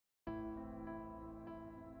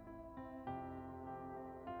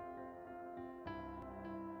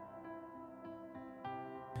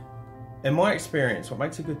In my experience, what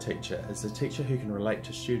makes a good teacher is a teacher who can relate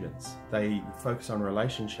to students. They focus on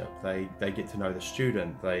relationship, they get to know the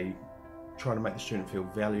student, they try to make the student feel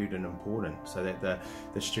valued and important so that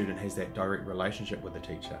the student has that direct relationship with the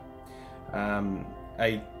teacher.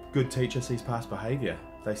 A good teacher sees past behaviour.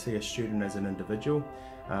 They see a student as an individual.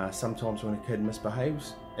 Sometimes when a kid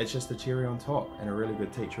misbehaves, it's just the cherry on top, and a really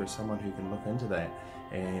good teacher is someone who can look into that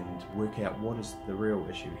and work out what is the real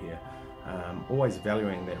issue here. Always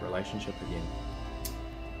valuing that relationship again.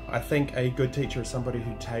 I think a good teacher is somebody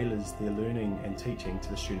who tailors their learning and teaching to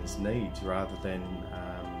the student's needs rather than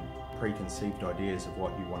preconceived ideas of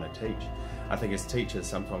what you want to teach. I think as teachers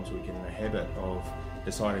sometimes we get in a habit of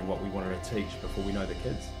deciding what we wanted to teach before we know the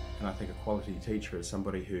kids, and I think a quality teacher is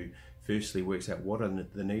somebody who firstly works out what are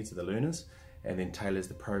the needs of the learners and then tailors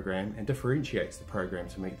the program and differentiates the program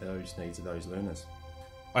to meet those needs of those learners.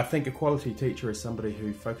 I think a quality teacher is somebody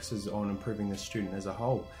who focuses on improving the student as a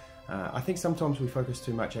whole. I think sometimes we focus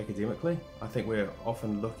too much academically. I think we're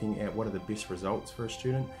often looking at what are the best results for a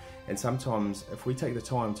student, and sometimes if we take the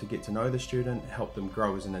time to get to know the student, help them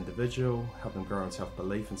grow as an individual, help them grow in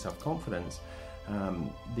self-belief and self-confidence,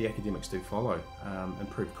 the academics do follow.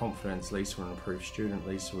 Improved confidence leads to an improved student,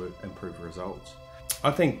 leads to improved results.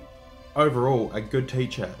 I think overall, a good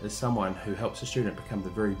teacher is someone who helps a student become the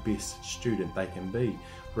very best student they can be,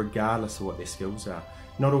 regardless of what their skills are.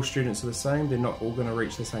 Not all students are the same, they're not all going to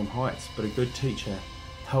reach the same heights, but a good teacher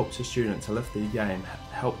helps a student to lift their game,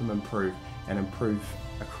 help them improve, and improve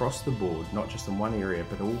across the board, not just in one area,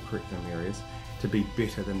 but all curriculum areas, to be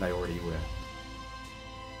better than they already were.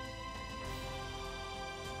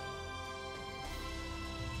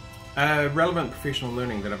 Relevant professional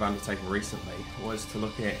learning that I've undertaken recently was to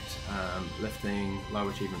look at lifting low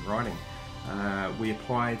achievement writing. We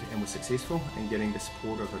applied and were successful in getting the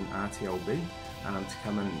support of an RTLB to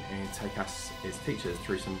come in and take us as teachers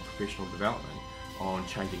through some professional development on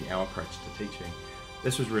changing our approach to teaching.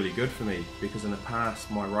 This was really good for me because in the past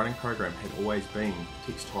my writing program had always been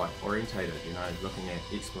text type orientated, you know, looking at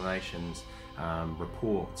explanations,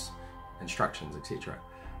 reports, instructions, etc.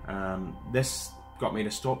 This got me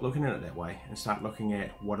to stop looking at it that way and start looking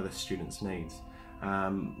at what are the students' needs.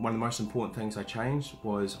 One of the most important things I changed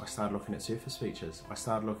was I started looking at surface features. I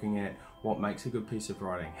started looking at what makes a good piece of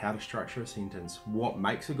writing, how to structure a sentence, what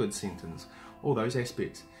makes a good sentence, all those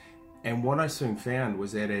aspects. And what I soon found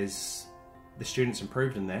was that as the students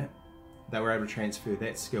improved in that, they were able to transfer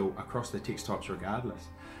that skill across the text types regardless.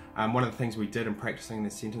 One of the things we did in practicing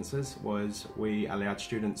the sentences was we allowed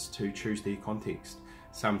students to choose their context.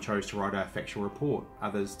 Some chose to write a factual report,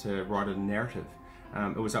 others to write a narrative.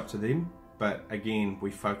 It was up to them, but again,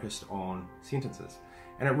 we focused on sentences.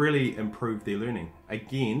 And it really improved their learning.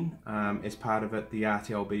 Again, as part of it, the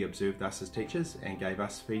RTLB observed us as teachers and gave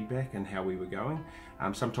us feedback and how we were going.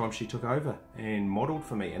 Sometimes she took over and modelled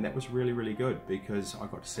for me, and that was really, really good because I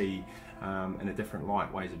got to see in a different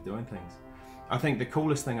light ways of doing things. I think the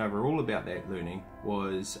coolest thing overall about that learning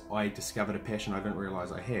was I discovered a passion I didn't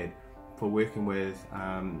realise I had for working with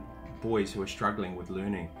boys who are struggling with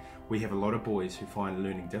learning. We have a lot of boys who find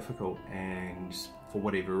learning difficult, and for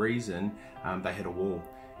whatever reason they hit a wall,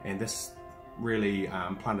 and this really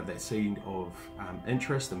planted that seed of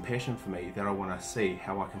interest and passion for me that I want to see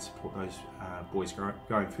how I can support those boys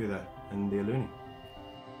going further in their learning.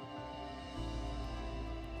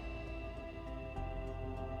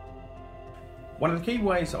 One of the key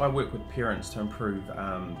ways I work with parents to improve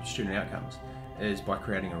student outcomes is by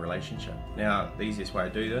creating a relationship. Now, the easiest way to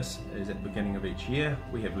do this is at the beginning of each year,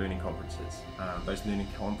 we have learning conferences. Those learning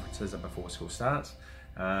conferences are before school starts,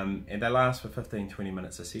 and they last for 15-20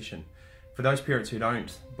 minutes a session. For those parents who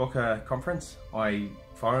don't book a conference, I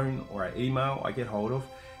phone or I email, I get hold of,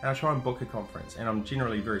 and I try and book a conference, and I'm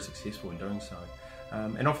generally very successful in doing so.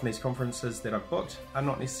 And often these conferences that I've booked are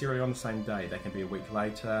not necessarily on the same day. They can be a week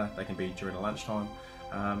later, they can be during a lunchtime.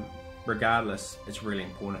 Regardless, it's really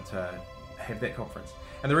important to have that conference.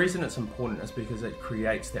 And the reason it's important is because it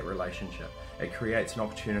creates that relationship. It creates an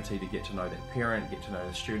opportunity to get to know that parent, get to know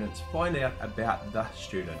the students, find out about the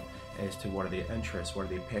student as to what are their interests, what are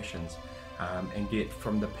their passions, and get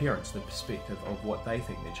from the parents the perspective of what they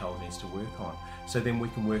think their child needs to work on. So then we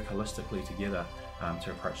can work holistically together to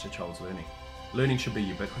approach the child's learning. Learning should be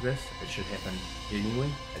ubiquitous. It should happen anywhere.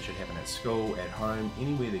 It should happen at school, at home,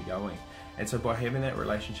 anywhere they're going. And so by having that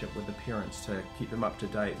relationship with the parents to keep them up to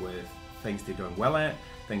date with things they're doing well at,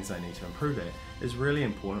 things they need to improve at, is really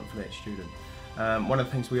important for that student. One of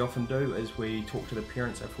the things we often do is we talk to the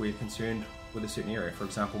parents if we're concerned with a certain area. For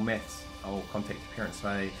example, maths. I'll contact the parents,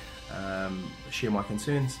 say, share my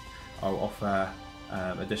concerns. I'll offer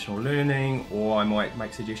additional learning, or I might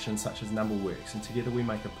make suggestions such as number works, and together we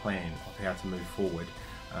make a plan of how to move forward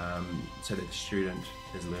so that the student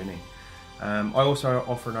is learning. I also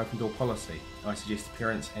offer an open door policy. I suggest to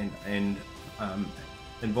parents and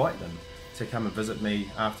invite them to come and visit me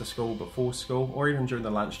after school, before school, or even during the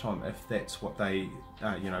lunchtime if that's what they,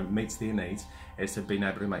 meets their needs, as to being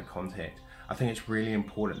able to make contact. I think it's really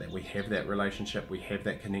important that we have that relationship, we have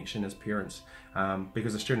that connection as parents,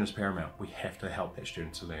 because the student is paramount. We have to help that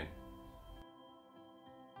student to learn.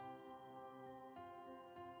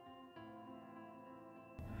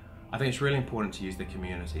 I think it's really important to use the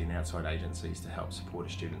community and outside agencies to help support a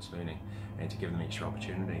student's learning and to give them extra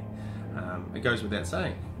opportunity. It goes without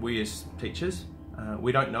saying, we as teachers,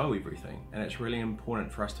 we don't know everything, and it's really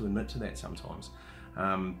important for us to admit to that sometimes,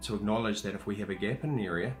 to acknowledge that if we have a gap in an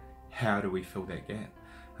area, how do we fill that gap?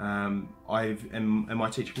 In my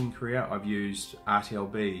teaching career, I've used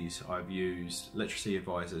RTLBs, I've used literacy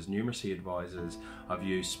advisors, numeracy advisors, I've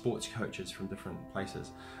used sports coaches from different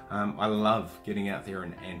places. I love getting out there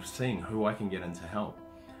and seeing who I can get in to help.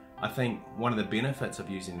 I think one of the benefits of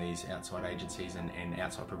using these outside agencies and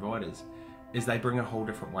outside providers is they bring a whole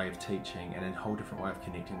different way of teaching and a whole different way of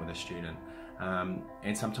connecting with a student.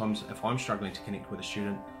 And sometimes if I'm struggling to connect with a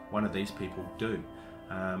student, one of these people do.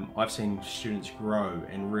 I've seen students grow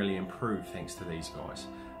and really improve thanks to these guys.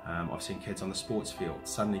 I've seen kids on the sports field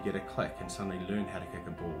suddenly get a click and suddenly learn how to kick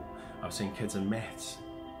a ball. I've seen kids in maths,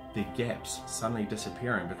 their gaps suddenly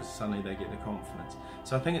disappearing because suddenly they get the confidence.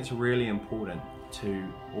 So I think it's really important to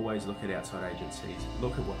always look at outside agencies,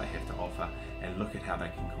 look at what they have to offer, and look at how they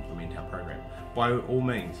can complement our program. By all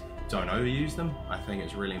means, don't overuse them. I think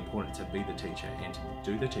it's really important to be the teacher and to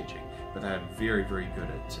do the teaching, but they are very, very good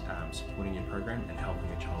at supporting your program and helping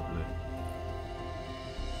a child learn.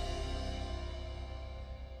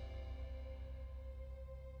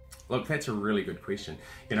 Look, that's a really good question.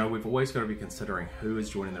 We've always got to be considering who is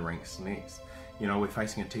joining the ranks next. We're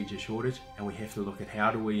facing a teacher shortage, and we have to look at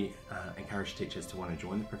how do we encourage teachers to want to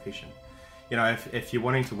join the profession. If you're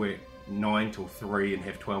wanting to work 9 till 3 and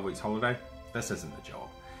have 12 weeks holiday, this isn't the job.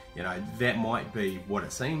 That might be what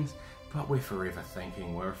it seems, but we're forever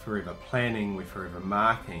thinking, we're forever planning, we're forever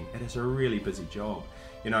marking. It is a really busy job.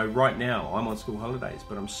 Right now I'm on school holidays,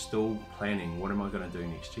 but I'm still planning what am I going to do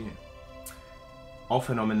next year.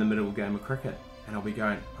 Often I'm in the middle of a game of cricket and I'll be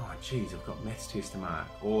going, oh geez, I've got maths test to mark.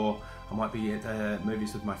 Or I might be at the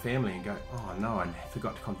movies with my family and go, oh no, I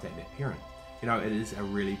forgot to contact that parent. It is a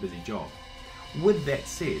really busy job. With that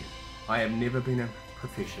said, I have never been in a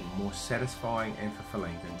profession more satisfying and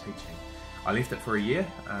fulfilling than teaching. I left it for a year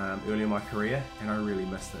early in my career, and I really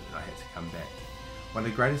missed it and I had to come back. One of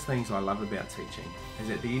the greatest things I love about teaching is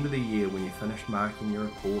at the end of the year, when you finish marking your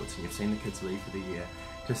reports and you've seen the kids leave for the year,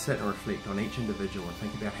 to sit and reflect on each individual and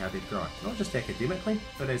think about how they've grown, not just academically,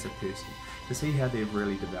 but as a person, to see how they've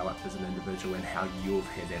really developed as an individual and how you've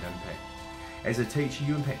had that impact. As a teacher,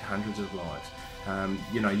 you impact hundreds of lives.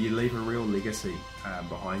 You leave a real legacy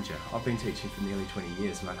behind you. I've been teaching for nearly 20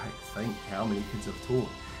 years, and I hate to think how many kids I've taught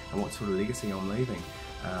and what sort of legacy I'm leaving.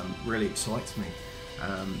 Really excites me.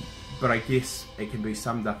 But I guess it can be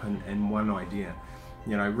summed up in one idea.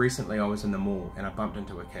 Recently I was in the mall and I bumped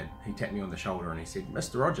into a kid. He tapped me on the shoulder and he said,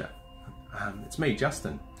 Mr. Roger, it's me,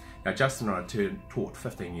 Justin. Now Justin and I taught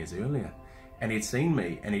 15 years earlier, and he'd seen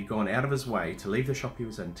me and he'd gone out of his way to leave the shop he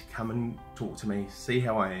was in to come and talk to me, see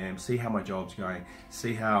how I am, see how my job's going,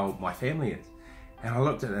 see how my family is. And I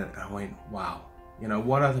looked at it and I went, wow,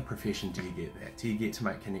 what other profession do you get that? Do you get to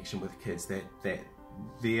make connection with kids that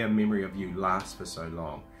their memory of you lasts for so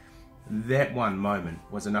long? That one moment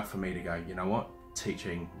was enough for me to go, you know what?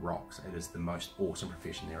 Teaching rocks. It is the most awesome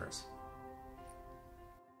profession there is.